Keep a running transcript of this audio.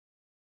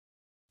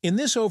In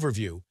this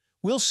overview,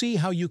 we'll see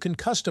how you can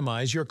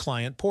customize your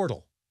client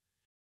portal.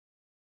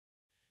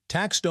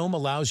 TaxDome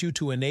allows you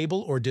to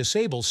enable or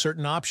disable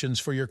certain options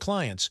for your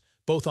clients,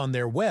 both on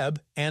their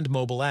web and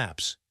mobile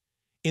apps.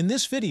 In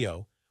this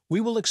video, we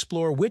will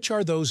explore which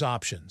are those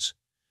options.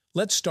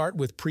 Let's start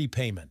with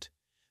prepayment.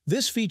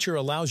 This feature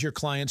allows your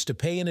clients to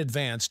pay in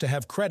advance to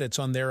have credits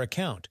on their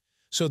account,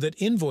 so that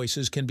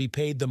invoices can be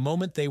paid the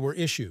moment they were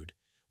issued,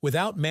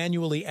 without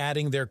manually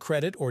adding their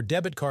credit or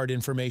debit card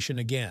information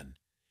again.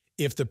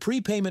 If the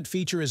prepayment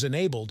feature is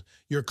enabled,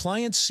 your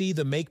clients see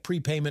the Make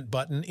Prepayment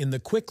button in the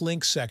Quick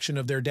Links section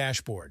of their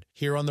dashboard,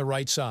 here on the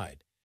right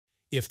side.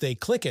 If they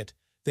click it,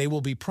 they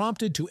will be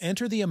prompted to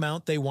enter the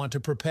amount they want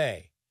to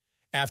prepay.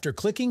 After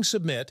clicking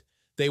Submit,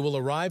 they will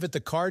arrive at the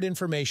Card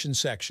Information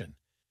section.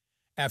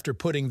 After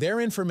putting their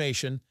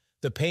information,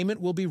 the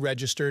payment will be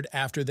registered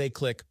after they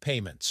click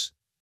Payments.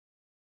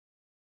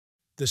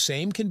 The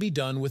same can be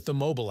done with the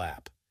mobile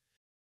app.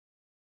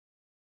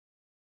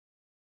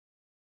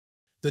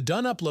 The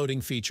Done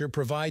Uploading feature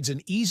provides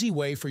an easy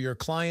way for your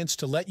clients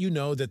to let you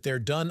know that they're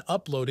done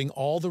uploading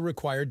all the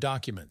required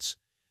documents.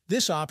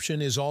 This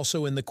option is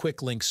also in the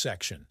Quick Links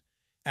section.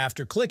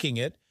 After clicking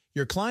it,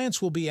 your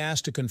clients will be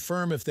asked to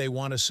confirm if they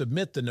want to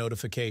submit the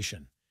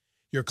notification.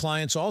 Your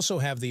clients also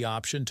have the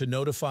option to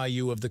notify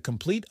you of the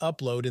complete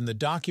upload in the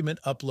Document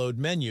Upload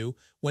menu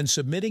when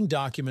submitting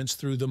documents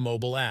through the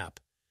mobile app.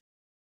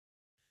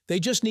 They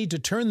just need to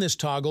turn this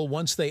toggle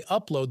once they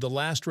upload the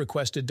last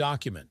requested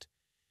document.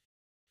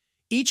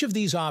 Each of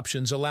these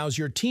options allows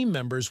your team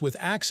members with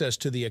access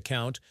to the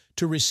account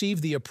to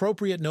receive the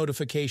appropriate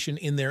notification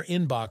in their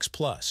inbox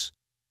plus.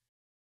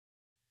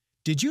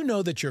 Did you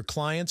know that your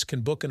clients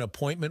can book an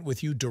appointment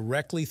with you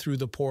directly through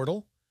the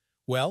portal?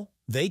 Well,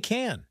 they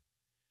can.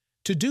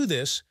 To do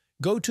this,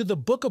 go to the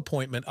Book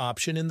Appointment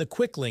option in the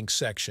Quick Links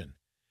section.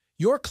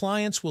 Your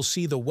clients will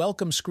see the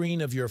welcome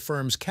screen of your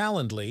firm's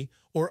Calendly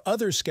or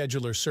other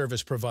scheduler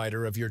service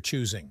provider of your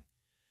choosing.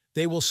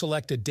 They will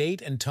select a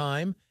date and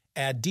time,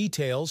 add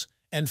details,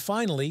 and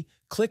finally,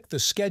 click the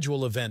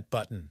Schedule Event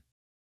button.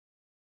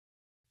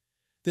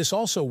 This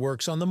also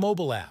works on the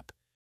mobile app.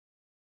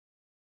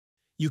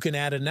 You can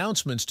add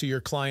announcements to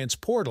your client's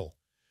portal.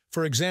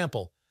 For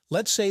example,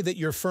 let's say that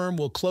your firm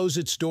will close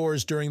its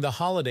doors during the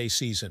holiday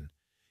season.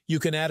 You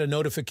can add a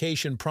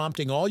notification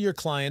prompting all your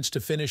clients to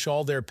finish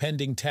all their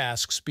pending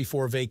tasks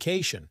before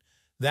vacation.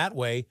 That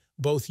way,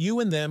 both you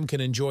and them can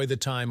enjoy the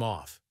time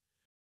off.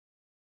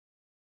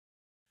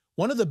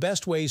 One of the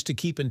best ways to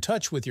keep in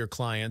touch with your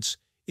clients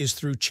is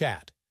through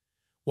chat.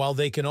 While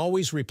they can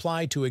always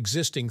reply to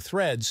existing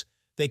threads,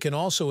 they can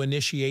also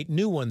initiate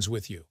new ones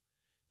with you.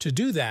 To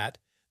do that,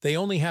 they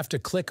only have to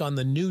click on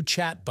the New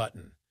Chat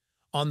button.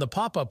 On the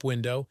pop-up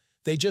window,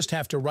 they just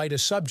have to write a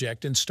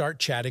subject and start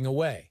chatting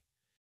away.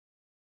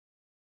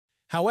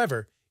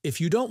 However, if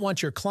you don't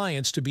want your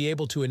clients to be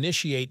able to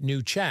initiate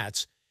new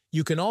chats,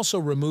 you can also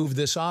remove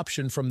this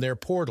option from their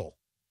portal.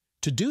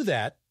 To do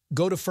that,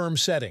 go to Firm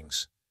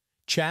Settings,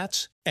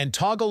 Chats, and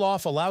toggle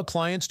off Allow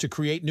Clients to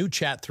create new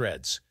chat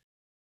threads.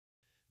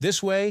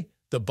 This way,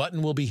 the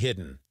button will be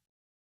hidden.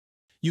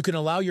 You can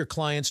allow your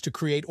clients to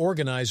create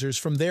organizers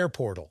from their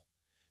portal.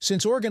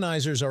 Since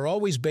organizers are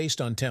always based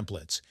on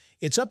templates,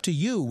 it's up to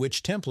you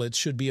which templates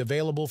should be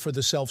available for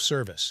the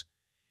self-service.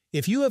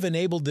 If you have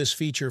enabled this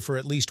feature for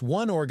at least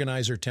one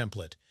organizer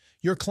template,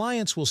 your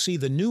clients will see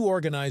the New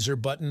Organizer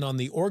button on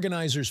the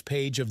Organizers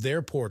page of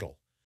their portal.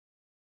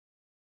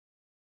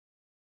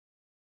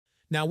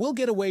 Now we'll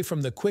get away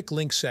from the Quick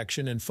Links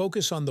section and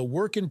focus on the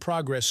Work in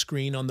Progress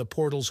screen on the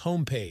portal's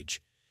homepage.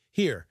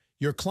 Here,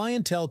 your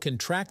clientele can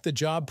track the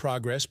job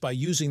progress by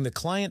using the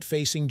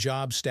client-facing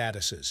job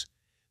statuses.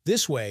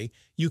 This way,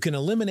 you can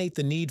eliminate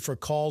the need for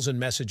calls and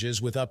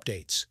messages with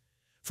updates.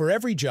 For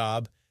every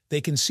job, they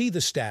can see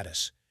the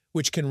status,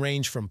 which can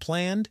range from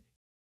planned,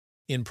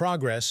 in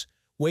progress,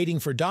 waiting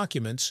for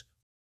documents,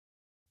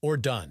 or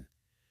done.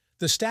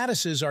 The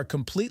statuses are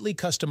completely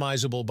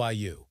customizable by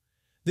you.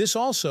 This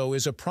also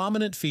is a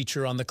prominent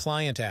feature on the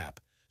client app,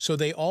 so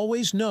they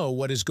always know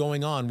what is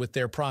going on with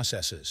their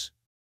processes.